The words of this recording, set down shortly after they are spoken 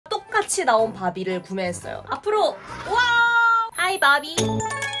똑같이 나온 바비를 구매했어요. 앞으로 와! 하이 바비!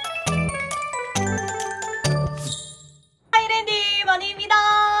 마니랜드 마니입니다.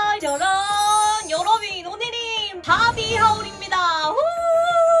 저런 여러분 오늘은 바비 하울입니다. 후!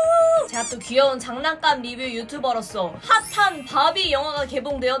 제가 또 귀여운 장난감 리뷰 유튜버로서 핫한 바비 영화가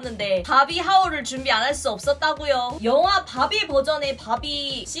개봉되었는데 바비 하울을 준비 안 할 수 없었다고요. 영화 바비 버전의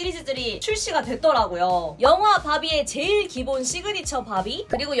바비 시리즈들이 출시가 됐더라고요. 영화 바비의 제일 기본 시그니처 바비,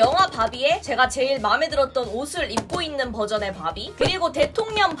 그리고 영화 바비의 제가 제일 마음에 들었던 옷을 입고 있는 버전의 바비, 그리고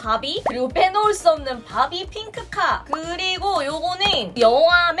대통령 바비, 그리고 빼놓을 수 없는 바비 핑크카, 그리고 요거는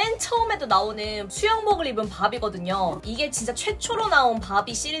영화 맨 처음에도 나오는 수영복을 입은 바비거든요. 이게 진짜 최초로 나온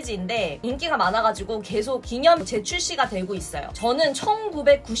바비 시리즈인데 인기가 많아가지고 계속 기념 재출시가 되고 있어요. 저는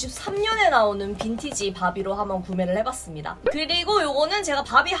 1993년에 나오는 빈티지 바비로 한번 구매를 해봤습니다. 그리고 요거는 제가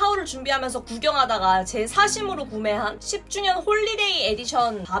바비 하울을 준비하면서 구경하다가 제 사심으로 구매한 10주년 홀리데이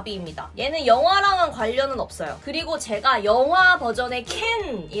에디션 바비입니다. 얘는 영화랑은 관련은 없어요. 그리고 제가 영화 버전의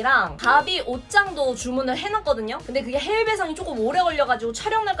캔이랑 바비 옷장도 주문을 해놨거든요. 근데 그게 해외 배송이 조금 오래 걸려가지고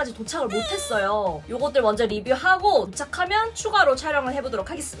촬영날까지 도착을 못했어요. 요것들 먼저 리뷰하고 도착하면 추가로 촬영을 해보도록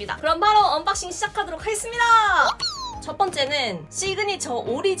하겠습니다. 그럼 바로 언박싱 시작하도록 하겠습니다. 첫 번째는 시그니처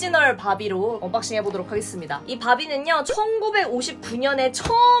오리지널 바비로 언박싱 해보도록 하겠습니다. 이 바비는요 1959년에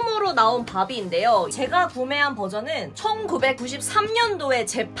처음으로 나온 바비인데요. 제가 구매한 버전은 1993년도에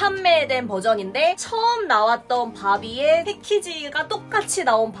재판매된 버전인데 처음 나왔던 바비의 패키지가 똑같이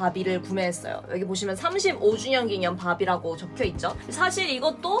나온 바비를 구매했어요. 여기 보시면 35주년 기념 바비라고 적혀있죠. 사실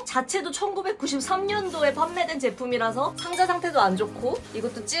이것도 자체도 1993년도에 판매된 제품이라서 상자 상태도 안 좋고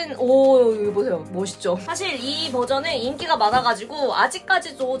이것도 오 이거 보세요. 멋있죠? 사실 이 버전은 인기가 많아가지고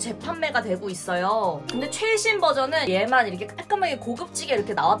아직까지도 재판매가 되고 있어요. 근데 최신 버전은 얘만 이렇게 깔끔하게 고급지게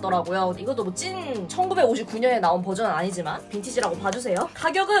이렇게 나왔더라고요. 이것도 뭐 찐 1959년에 나온 버전은 아니지만 빈티지라고 봐주세요.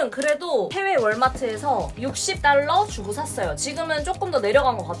 가격은 그래도 해외 월마트에서 $60 주고 샀어요. 지금은 조금 더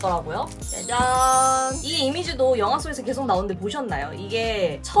내려간 것 같더라고요. 짜잔! 이 이미지도 영화 속에서 계속 나오는데 보셨나요?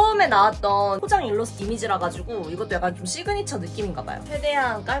 이게 처음에 나왔던 포장 일러스트 이미지라 가지고 이것도 약간 좀 시그니처 느낌인가봐요.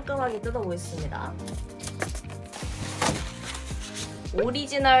 최대한 깔끔하게 뜯어보겠습니다.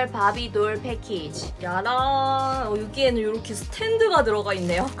 오리지널 바비돌 패키지. 야라. 여기에는 이렇게 스탠드가 들어가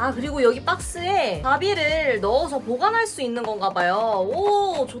있네요. 아 그리고 여기 박스에 바비를 넣어서 보관할 수 있는 건가 봐요.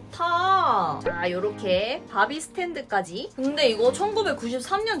 오 좋다. 자 이렇게 바비 스탠드까지. 근데 이거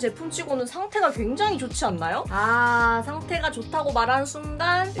 1993년 제품치고는 상태가 굉장히 좋지 않나요? 아 상태가 좋다고 말하는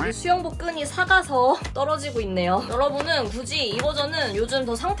순간 여기 수영복 끈이 삭아서 떨어지고 있네요. 여러분은 굳이 이 버전은 요즘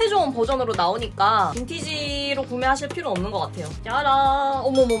더 상태 좋은 버전으로 나오니까 빈티지로 구매하실 필요 없는 것 같아요. 야라.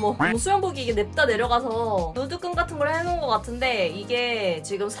 어머머머. 수영복이 이게 냅다 내려가서 누드끈 같은 걸 해놓은 것 같은데 이게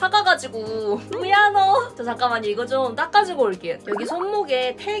지금 사가가지고 미안해. 저 잠깐만요. 이거 좀 닦아주고 올게요. 여기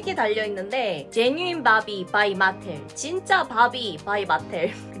손목에 택이 달려있는데 제뉴인 바비 바이 마텔, 진짜 바비 바이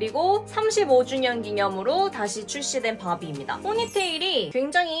마텔, 그리고 35주년 기념으로 다시 출시된 바비입니다. 포니테일이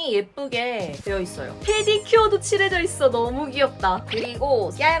굉장히 예쁘게 되어 있어요. 페디큐어도 칠해져 있어. 너무 귀엽다.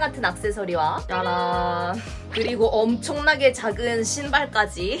 그리고 깨알 같은 액세서리와 짜란. 그리고 엄청나게 작은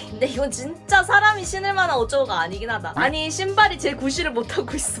신발까지. 근데 이건 진짜 사람이 신을 만한 어쩌고가 아니긴 하다. 아니 신발이 제 구실을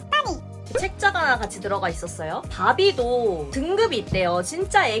못하고 있어. 책자가 하나 같이 들어가 있었어요. 바비도 등급이 있대요.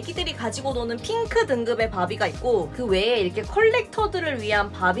 진짜 애기들이 가지고 노는 핑크 등급의 바비가 있고 그 외에 이렇게 컬렉터들을 위한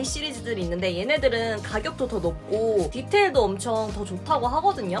바비 시리즈들이 있는데 얘네들은 가격도 더 높고 디테일도 엄청 더 좋다고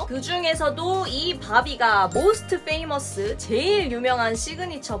하거든요. 그 중에서도 이 바비가 most famous, 제일 유명한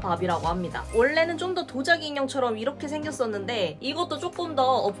시그니처 바비라고 합니다. 원래는 좀 더 도자기 인형처럼 이렇게 생겼었는데 이것도 조금 더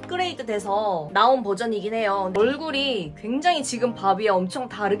업그레이드 돼서 나온 버전이긴 해요. 얼굴이 굉장히 지금 바비와 엄청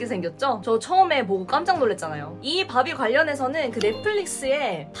다르게 생겼죠? 저 처음에 보고 깜짝 놀랐잖아요. 이 바비 관련해서는 그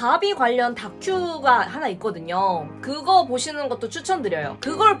넷플릭스에 바비 관련 다큐가 하나 있거든요. 그거 보시는 것도 추천드려요.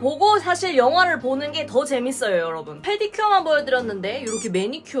 그걸 보고 사실 영화를 보는 게 더 재밌어요, 여러분. 페디큐어만 보여드렸는데 이렇게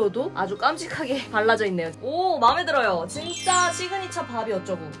매니큐어도 아주 깜찍하게 발라져 있네요. 오, 마음에 들어요. 진짜 시그니처 바비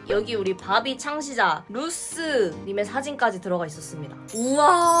어쩌고. 여기 우리 바비 창시자 루스님의 사진까지 들어가 있었습니다.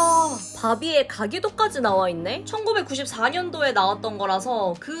 우와, 바비의 가계도까지 나와 있네? 1994년도에 나왔던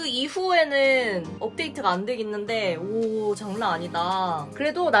거라서 그 이후에는 업데이트가 안 되겠는데 오 장난 아니다.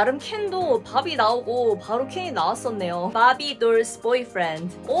 그래도 나름 캔도 바비 나오고 바로 캔이 나왔었네요. 바비 돌스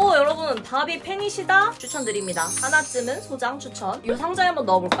보이프렌드. 오 여러분 바비 팬이시다? 추천드립니다. 하나쯤은 소장 추천. 이 상자에 한번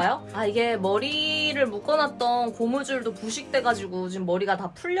넣어볼까요? 아 이게 머리를 묶어놨던 고무줄도 부식돼가지고 지금 머리가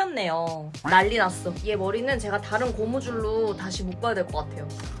다 풀렸네요. 난리 났어. 얘 머리는 제가 다른 고무줄로 다시 묶어야 될 것 같아요.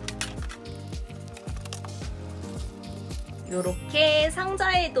 요렇게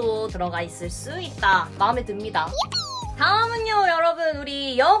상자에도 들어가 있을 수 있다. 마음에 듭니다. 다음은요 여러분,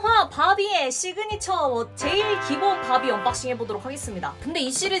 우리 영화 바비의 시그니처 제일 기본 바비 언박싱 해보도록 하겠습니다. 근데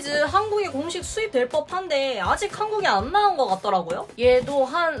이 시리즈 한국에 공식 수입될 법한데 아직 한국에 안 나온 것 같더라고요. 얘도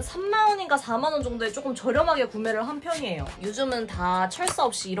한 3만원인가 4만원 정도에 조금 저렴하게 구매를 한 편이에요. 요즘은 다 철사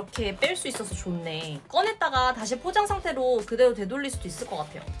없이 이렇게 뺄 수 있어서 좋네. 꺼냈다가 다시 포장 상태로 그대로 되돌릴 수도 있을 것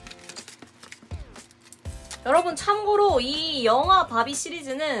같아요. 여러분 참고로 이 영화 바비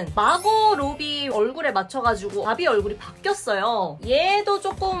시리즈는 마고 로비 얼굴에 맞춰가지고 바비 얼굴이 바뀌었어요. 얘도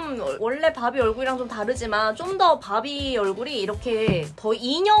조금 원래 바비 얼굴이랑 좀 다르지만 좀 더 바비 얼굴이 이렇게 더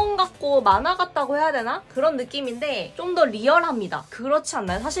인형 같고 만화 같다고 해야 되나? 그런 느낌인데 좀 더 리얼합니다. 그렇지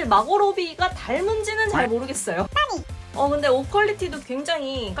않나요? 사실 마고 로비가 닮은지는 잘 모르겠어요. 근데 옷 퀄리티도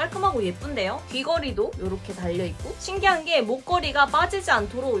굉장히 깔끔하고 예쁜데요? 귀걸이도 이렇게 달려있고, 신기한 게 목걸이가 빠지지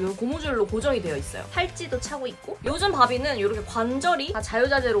않도록 요 고무줄로 고정이 되어 있어요. 팔찌도 차고 있고, 요즘 바비는 이렇게 관절이 다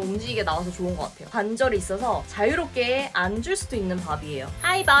자유자재로 움직이게 나와서 좋은 것 같아요. 관절이 있어서 자유롭게 앉을 수도 있는 바비예요.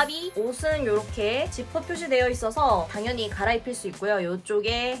 하이 바비! 옷은 이렇게 지퍼 표시되어 있어서 당연히 갈아입힐 수 있고요.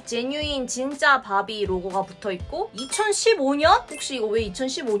 이쪽에 제뉴인 진짜 바비 로고가 붙어있고, 2015년? 혹시 이거 왜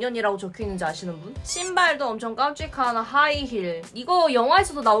 2015년이라고 적혀있는지 아시는 분? 신발도 엄청 깜찍한 하이힐. 이거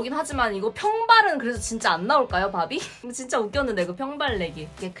영화에서도 나오긴 하지만 이거 평발은 그래서 진짜 안 나올까요, 바비? 진짜 웃겼는데 그 평발 내기.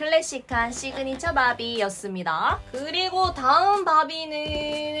 이게 클래식한 시그니처 바비였습니다. 그리고 다음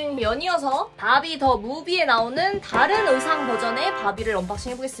바비는 연이어서 바비 더 무비에 나오는 다른 의상 버전의 바비를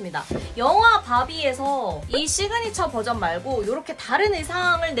언박싱 해보겠습니다. 영화 바비에서 이 시그니처 버전 말고 이렇게 다른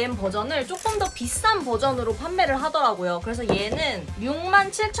의상을 낸 버전을 조금 더 비싼 버전으로 판매를 하더라고요. 그래서 얘는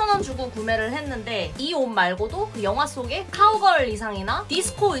 67,000원 주고 구매를 했는데 이 옷 말고도 그 영화 속에 카우걸 의상이나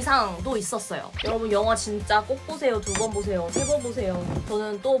디스코 의상도 있었어요. 여러분 영화 진짜 꼭 보세요. 2번 보세요. 3번 보세요.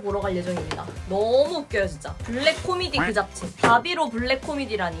 저는 또 보러 갈 예정입니다. 너무 웃겨요 진짜. 블랙 코미디 그 자체. 바비로 블랙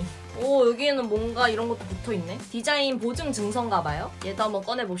코미디라니. 오, 여기에는 뭔가 이런 것도 붙어있네. 디자인 보증 증서인가봐요. 얘도 한번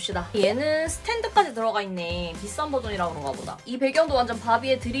꺼내봅시다. 얘는 스탠드까지 들어가 있네. 비싼 버전이라 그런가 보다. 이 배경도 완전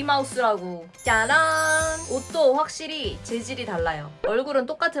바비의 드림하우스라고. 짜란! 옷도 확실히 재질이 달라요. 얼굴은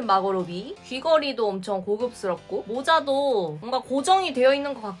똑같은 마고로비. 귀걸이도 엄청 고급스럽고, 모자도 뭔가 고정이 되어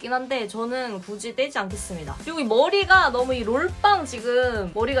있는 것 같긴 한데 저는 굳이 떼지 않겠습니다. 그리고 이 머리가 너무 이 롤빵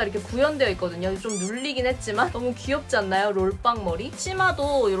지금 머리가 이렇게 구현되어 있거든요. 좀 눌리긴 했지만 너무 귀엽지 않나요? 롤빵 머리?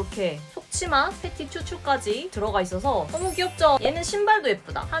 치마도 이렇게 속치마, 패티 튜튜까지 들어가 있어서 너무 귀엽죠? 얘는 신발도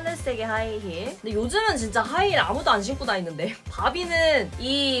예쁘다. 하늘색의 하이힐. 근데 요즘은 진짜 하이힐 아무도 안 신고 다니는데 바비는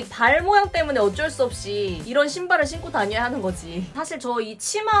이 발 모양 때문에 어쩔 수 없이 이런 신발을 신고 다녀야 하는 거지. 사실 저 이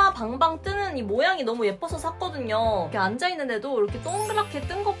치마 방방 뜨는 이 모양이 너무 예뻐서 샀거든요. 이렇게 앉아있는데도 이렇게 동그랗게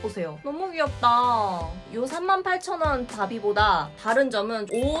뜬 것 보세요. 너무 귀엽다. 요 38,000원 바비보다 다른 점은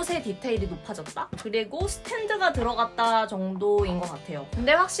옷의 디테일이 높아졌다? 그리고 스탠드가 들어갔다 정도인 것 같아요.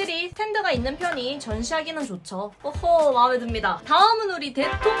 근데 확실히 스탠드가 있는 편이 전시하기는 좋죠. 호호, 마음에 듭니다. 다음은 우리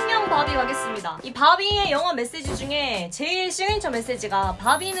대통령 바비 가겠습니다. 이 바비의 영화 메시지 중에 제일 시그니처 메시지가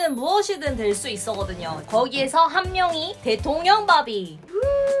바비는 무엇이든 될 수 있어거든요. 거기에서 한 명이 대통령 바비.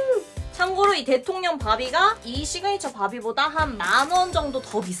 참고로 이 대통령 바비가 이 시그니처 바비보다 한 10,000원 정도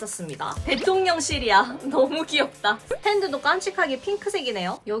더 비쌌습니다. 대통령실이야. 너무 귀엽다. 스탠드도 깜찍하게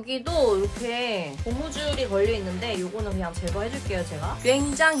핑크색이네요. 여기도 이렇게 고무줄이 걸려있는데 요거는 그냥 제거해줄게요, 제가.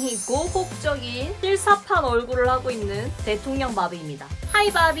 굉장히 고혹적인 실사판 얼굴을 하고 있는 대통령 바비입니다.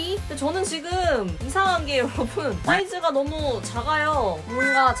 하이 바비. 근데 저는 지금 이상한 게 여러분 사이즈가 너무 작아요.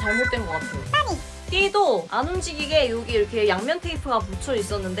 뭔가 잘못된 것 같아요. 띠도 안 움직이게 여기 이렇게 양면 테이프가 붙여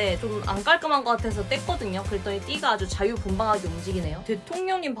있었는데 좀 안 깔끔한 것 같아서 뗐거든요. 그랬더니 띠가 아주 자유분방하게 움직이네요.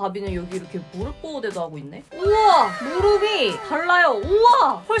 대통령님 바비는 여기 이렇게 무릎 보호대도 하고 있네. 우와! 무릎이 달라요.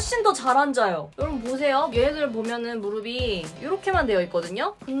 우와! 훨씬 더 잘 앉아요. 여러분 보세요. 얘들 보면은 무릎이 이렇게만 되어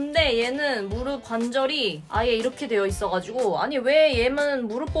있거든요. 근데 얘는 무릎 관절이 아예 이렇게 되어 있어가지고 아니 왜 얘만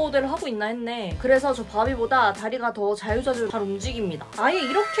무릎 보호대를 하고 있나 했네. 그래서 저 바비보다 다리가 더 자유자재로 잘 움직입니다. 아예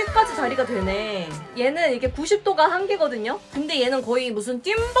이렇게까지 다리가 되네. 얘는 이게 90도가 한계거든요. 근데 얘는 거의 무슨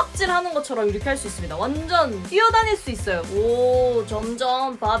뜀박질 하는 것처럼 이렇게 할 수 있습니다. 완전 뛰어다닐 수 있어요. 오,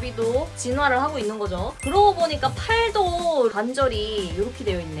 점점 바비도 진화를 하고 있는 거죠. 그러고 보니까 팔도 관절이 이렇게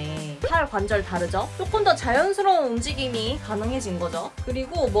되어 있네. 팔 관절 다르죠? 조금 더 자연스러운 움직임이 가능해진 거죠.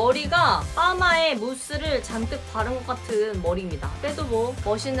 그리고 머리가 파마에 무스를 잔뜩 바른 것 같은 머리입니다. 그래도 뭐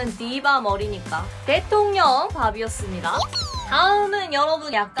멋있는 디바 머리니까. 대통령 바비였습니다. 다음은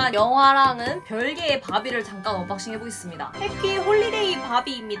여러분 약간 영화랑은 별개의 바비를 잠깐 언박싱 해보겠습니다. 해피 홀리데이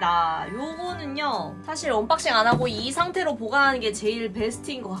바비입니다. 요거는요 사실 언박싱 안 하고 이 상태로 보관하는 게 제일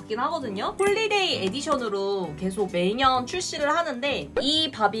베스트인 것 같긴 하거든요. 홀리데이 에디션으로 계속 매년 출시를 하는데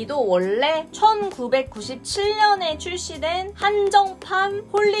이 바비도 원래 1997년에 출시된 한정판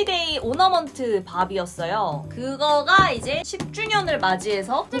홀리데이 오너먼트 바비였어요. 그거가 이제 10주년을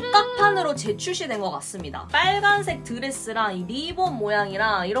맞이해서 복각판으로 재출시된 것 같습니다. 빨간색 드레스랑 이 리본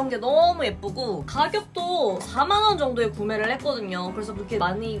모양이랑 이런 게 너무 예쁘고 가격도 4만원 정도에 구매를 했거든요. 그래서 그렇게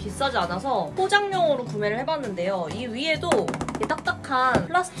많이 비싸지 않아서 포장용으로 구매를 해봤는데요. 이 위에도 딱딱한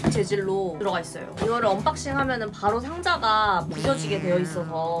플라스틱 재질로 들어가 있어요. 이거를 언박싱 하면은 바로 상자가 부서지게 되어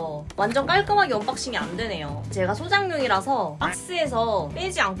있어서 완전 깔끔하게 언박싱이 안 되네요. 제가 소장용이라서 박스에서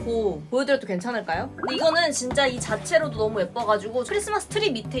빼지 않고 보여드려도 괜찮을까요? 근데 이거는 진짜 이 자체로도 너무 예뻐가지고 크리스마스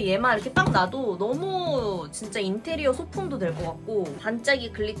트리 밑에 얘만 이렇게 딱 놔도 너무 진짜 인테리어 소품도 될 것 같고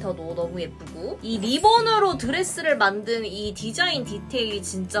반짝이 글리터도 너무 예쁘고 이 리본으로 드레스를 만든 이 디자인 디테일이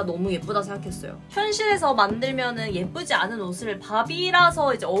진짜 너무 예쁘다 생각했어요. 현실에서 만들면은 예쁘지 않은 옷을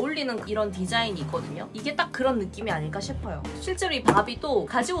바비라서 이제 어울리는 이런 디자인이 있거든요. 이게 딱 그런 느낌이 아닐까 싶어요. 실제로 이 바비도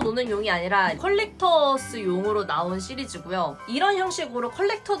가지고 노는 용이 아니라 컬렉터스 용으로 나온 시리즈고요. 이런 형식으로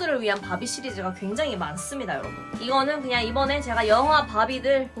컬렉터들을 위한 바비 시리즈가 굉장히 많습니다, 여러분. 이거는 그냥 이번에 제가 영화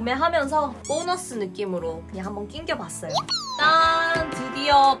바비들 구매하면서 보너스 느낌으로 그냥 한번 낑겨봤어요. 짠!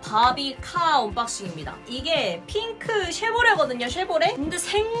 드디어 바비 카 언박싱입니다. 이게 핑크 쉐보레거든요, 쉐보레? 근데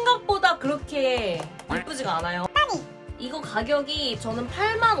생각보다 그렇게 예쁘지가 않아요. 이거 가격이 저는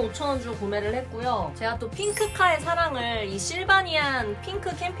 85,000원 주고 구매를 했고요. 제가 또 핑크카의 사랑을 이 실바니안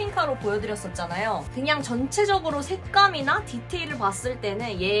핑크 캠핑카로 보여드렸었잖아요. 그냥 전체적으로 색감이나 디테일을 봤을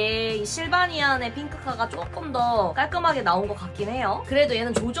때는 이 실바니안의 핑크카가 조금 더 깔끔하게 나온 것 같긴 해요. 그래도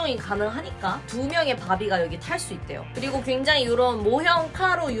얘는 조정이 가능하니까 2명의 바비가 여기 탈 수 있대요. 그리고 굉장히 이런 모형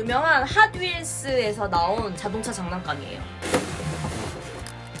카로 유명한 핫윌스에서 나온 자동차 장난감이에요.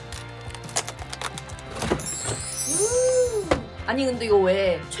 아니 근데 이거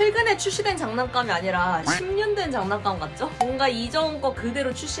왜 최근에 출시된 장난감이 아니라 10년 된 장난감 같죠? 뭔가 이전 거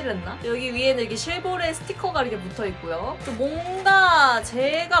그대로 출시를 했나? 여기 위에는 이렇게 쉐보레 스티커가 이렇게 붙어있고요. 또 뭔가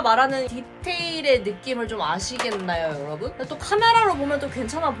제가 말하는 디테일의 느낌을 좀 아시겠나요, 여러분? 또 카메라로 보면 또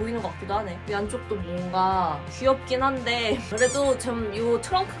괜찮아 보이는 것 같기도 하네. 이 안쪽도 뭔가 귀엽긴 한데 그래도 좀 이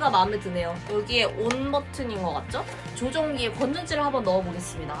트렁크가 마음에 드네요. 여기에 온 버튼인 것 같죠? 조종기에 건전지를 한번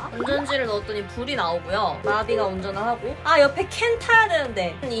넣어보겠습니다. 건전지를 넣었더니 불이 나오고요. 바비가 운전을 하고 옆에 캔 타야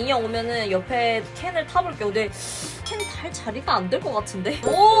되는데 인형 오면은 옆에 캔을 타볼게요. 근데 캔 탈 자리가 안 될 것 같은데?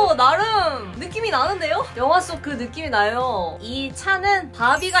 오, 나름 느낌이 나는데요? 영화 속 그 느낌이 나요. 이 차는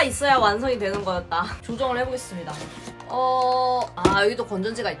바비가 있어야 완성이 되는 거였다. 조정을 해보겠습니다. 여기도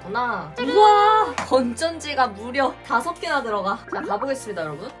건전지가 있구나. 우와, 건전지가 무려 5개나 들어가. 자, 가보겠습니다,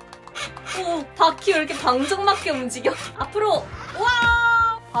 여러분. 오, 바퀴 왜 이렇게 방정맞게 움직여? 앞으로!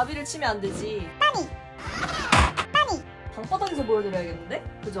 우와! 바비를 치면 안 되지. 방바닥에서 보여드려야겠는데?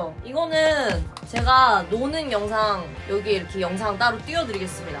 그죠? 이거는 제가 노는 영상 여기 이렇게 영상 따로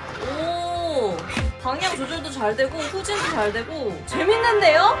띄워드리겠습니다. 오! 방향 조절도 잘 되고 후진도 잘 되고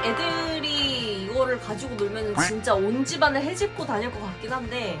재밌는데요? 애들이 이거를 가지고 놀면 진짜 온 집안을 헤집고 다닐 것 같긴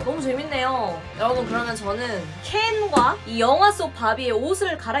한데 너무 재밌네요. 여러분 그러면 저는 켄과 이 영화 속 바비의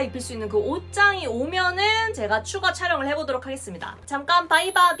옷을 갈아입힐 수 있는 그 옷장이 오면은 제가 추가 촬영을 해보도록 하겠습니다. 잠깐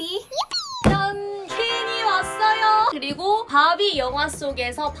바이 바비! 짠! 켄이 왔어요. 그리고 바비 영화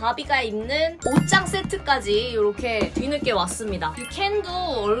속에서 바비가 입는 옷장 세트까지 이렇게 뒤늦게 왔습니다. 이 켄도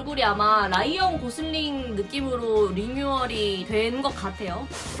얼굴이 아마 라이언 고슬링 느낌으로 리뉴얼이 된 것 같아요.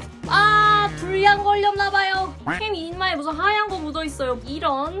 불량 걸렸나봐요. 켄 이마에 무슨 하얀 거 묻어있어요.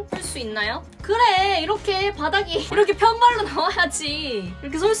 이런 쓸 수 있나요? 그래, 이렇게 바닥이 이렇게 편발로 나와야지.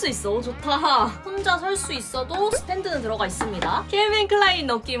 이렇게 설 수 있어. 좋다. 혼자 설 수 있어도 스탠드는 들어가 있습니다. 켈빈 클라인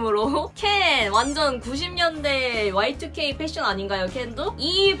느낌으로 켄 완전 90년대 Y2K 패션 아닌가요, 켄도?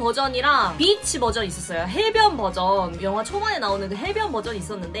 이 버전이랑 비치 버전 있었어요. 해변 버전. 영화 초반에 나오는 그 해변 버전이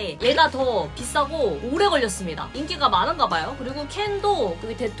있었는데 얘가 더 비싸고 오래 걸렸습니다. 인기가 많은가 봐요. 그리고 켄도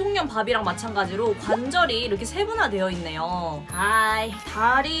여기 대통령 바비랑 마찬가지로 관절이 이렇게 세분화되어 있네요.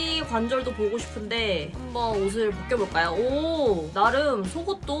 다리 관절도 보고 싶은데 한번 옷을 벗겨볼까요? 오, 나름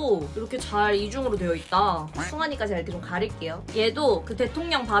속옷도 이렇게 잘 이중으로 되어 있다. 숭하니까 제가 이렇게 좀 가릴게요. 얘도 그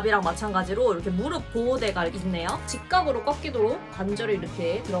대통령 바비랑 마찬가지로 이렇게 무릎 보호대가 있네요. 직각으로 꺾이도록 관절이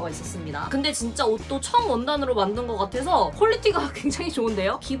이렇게 들어가 있었습니다. 근데 진짜 옷도 청원단으로 만든 것 같아서 퀄리티가 굉장히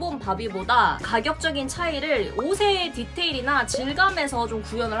좋은데요? 기본 바비보다 가격적인 차이를 옷의 디테일이나 질감에서 좀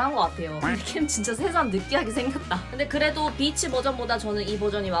구현을 한 것 같아요. 근데 캔 진짜 새삼 느끼하게 생겼다. 근데 그래도 비치 버전보다 저는 이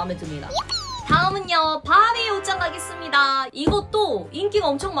버전이 마음에 듭니다. 다음은요, 바비 옷장 가겠습니다. 이것도 인기가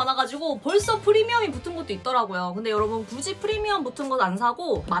엄청 많아가지고 벌써 프리미엄이 붙은 것도 있더라고요. 근데 여러분 굳이 프리미엄 붙은 것 안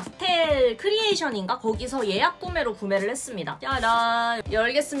사고 마텔 크리에이션인가? 거기서 예약 구매로 구매를 했습니다. 짜란!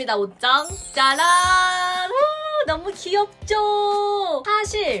 열겠습니다, 옷장. 짜란! 너무 귀엽죠?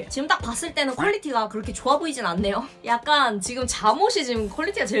 사실 지금 딱 봤을 때는 퀄리티가 그렇게 좋아 보이진 않네요. 약간 지금 잠옷이 지금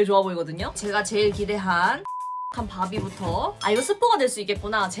퀄리티가 제일 좋아 보이거든요. 제가 제일 기대한 바비부터. 아, 이거 스포가 될 수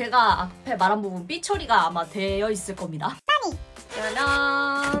있겠구나. 제가 앞에 말한 부분 삐 처리가 아마 되어 있을 겁니다.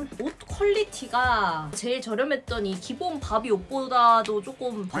 짜란! 옷 퀄리티가 제일 저렴했던 이 기본 바비 옷보다도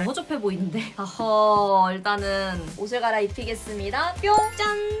조금 더 허접해 보이는데. 아허, 일단은 옷을 갈아입히겠습니다. 뿅!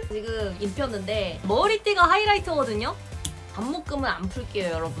 짠! 지금 입혔는데 머리띠가 하이라이트거든요? 안 묶으면 안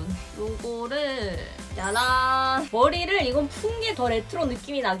풀게요, 여러분. 요거를 짜란! 머리를 이건 푼 게 더 레트로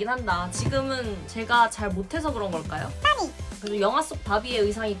느낌이 나긴 한다. 지금은 제가 잘 못해서 그런 걸까요? 그래도 영화 속 바비의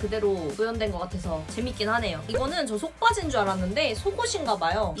의상이 그대로 구현된 것 같아서 재밌긴 하네요. 이거는 저 속바지인 줄 알았는데 속옷인가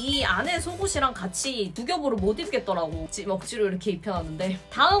봐요. 이 안에 속옷이랑 같이 두 겹으로 못 입겠더라고. 지금 억지로 이렇게 입혀놨는데.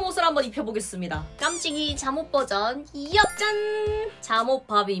 다음 옷을 한번 입혀보겠습니다. 깜찍이 잠옷 버전. 이야, 짠! 잠옷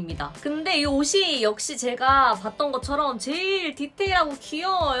바비입니다. 근데 이 옷이 역시 제가 봤던 것처럼 제일 디테일하고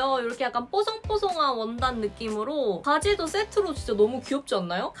귀여워요. 이렇게 약간 뽀송뽀송한 원단 느낌으로. 바지도 세트로 진짜 너무 귀엽지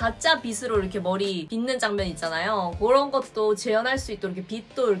않나요? 가짜 빗으로 이렇게 머리 빗는 장면 있잖아요. 그런 것도 재현할 수 있도록 이렇게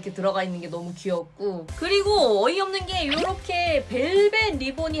빛도 이렇게 들어가 있는 게 너무 귀엽고, 그리고 어이없는 게 이렇게 벨벳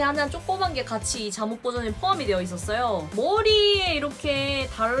리본이 하나 조그만 게 같이 이 잠옷 버전에 포함이 되어 있었어요. 머리에 이렇게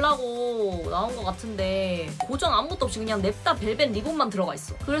달라고 나온 것 같은데 고정 아무것도 없이 그냥 냅다 벨벳 리본만 들어가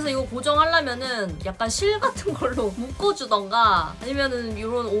있어. 그래서 이거 고정하려면은 약간 실 같은 걸로 묶어주던가 아니면은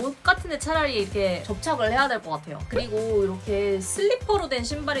이런 옷 같은 데 차라리 이렇게 접착을 해야 될 것 같아요. 그리고 이렇게 슬리퍼로 된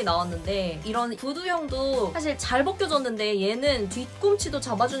신발이 나왔는데 이런 구두형도 사실 잘 벗겨졌는데 얘는 뒤꿈치도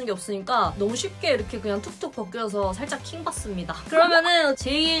잡아주는 게 없으니까 너무 쉽게 이렇게 그냥 툭툭 벗겨서 살짝 킹받습니다. 그러면은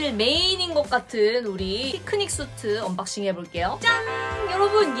제일 메인인 것 같은 우리 피크닉 수트 언박싱 해볼게요. 짠!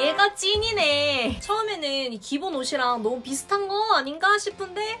 여러분, 얘가 찐이네. 처음에는 이 기본 옷이랑 너무 비슷한 거 아닌가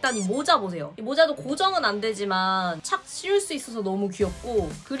싶은데 일단 이 모자 보세요. 이 모자도 고정은 안 되지만 착 씌울 수 있어서 너무 귀엽고,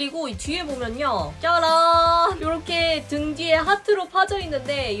 그리고 이 뒤에 보면요, 짜란! 이렇게 등 뒤에 하트로 파져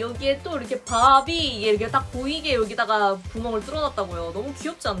있는데 여기에 또 이렇게 바비 이게 이렇게 딱 보이게 여기다가 구멍을 뚫어놨다고요. 너무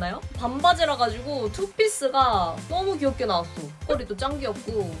귀엽지 않나요? 반바지라 가지고 투피스가 너무 귀엽게 나왔어. 귀걸이도 짱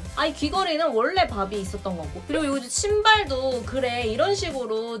귀엽고. 아이 귀걸이는 원래 바비 있었던 거고. 그리고 요 신발도 그래 이런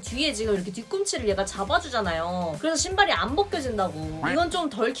식으로 뒤에 지금 이렇게 뒤꿈치를 얘가 잡아주잖아요. 그래서 신발이 안 벗겨진다고. 이건 좀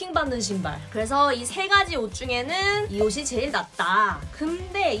덜 킹받는 신발. 그래서 이 세 가지 옷 중에는 이 옷이 제일 낫다.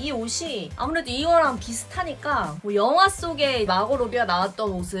 근데 이 옷이 아무래도 이거랑 비슷하니까 뭐 영화 속에 마고 로비가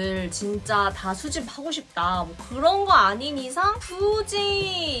나왔던 옷을 진짜 다 수집하고 싶다. 뭐 그런 거 아닌 이상 굳이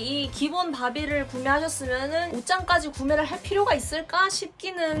이 기본 바비를 구매하셨으면은 옷장까지 구매를 할 필요가 있을까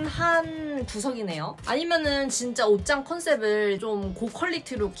싶기는 한 구석이네요. 아니면은 진짜 옷장 컨셉을 좀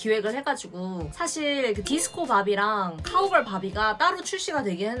고퀄리티로 기획을 해가지고, 사실 그 디스코 바비랑 카우걸 바비가 따로 출시가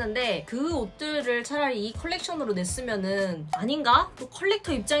되긴 했는데 그 옷들을 차라리 이 컬렉션으로 냈으면은 아닌가? 또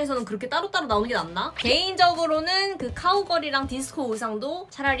컬렉터 입장에서는 그렇게 따로따로 나오는 게 낫나? 개인적으로는 그 카우걸이랑 디스코 의상도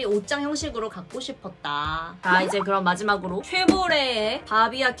차라리 옷장 형식으로 갖고 싶었다. 자, 이제 그럼 마지막으로 최고래의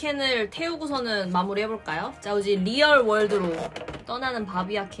바비와 켄을 태우고서는 마무리해볼까요? 자, 이제 리얼 월드로 떠나는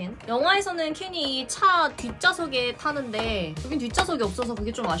바비와 켄. 영화에서는 켄이 차 뒷좌석에 타는데 여긴 뒷좌석이 없어서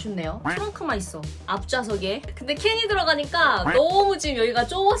그게 좀 아쉽네요. 트렁크만 있어, 앞좌석에. 근데 켄이 들어가니까 너무 지금 여기가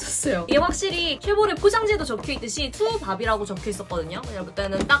좁아졌어요. 이게 확실히 최고래 포장지에도 적혀있듯이 투 바비라고 적혀있었거든요. 제가 볼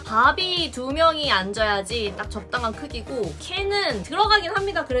때는 딱 바비 2명이 앉아야지 딱 적당한 크기고, 켄은 들어가긴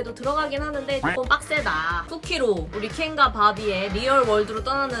합니다. 그래도 들어가긴 하는데 조금 빡세다. 쿠키로 우리 켄과 바비의 리얼 월드로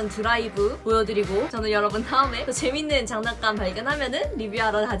떠나는 드라이브 보여드리고, 저는 여러분 다음에 또 재밌는 장난감 발견하면은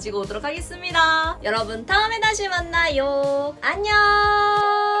리뷰하러 가지고 오도록 하겠습니다. 여러분 다음에 다시 만나요. 안녕.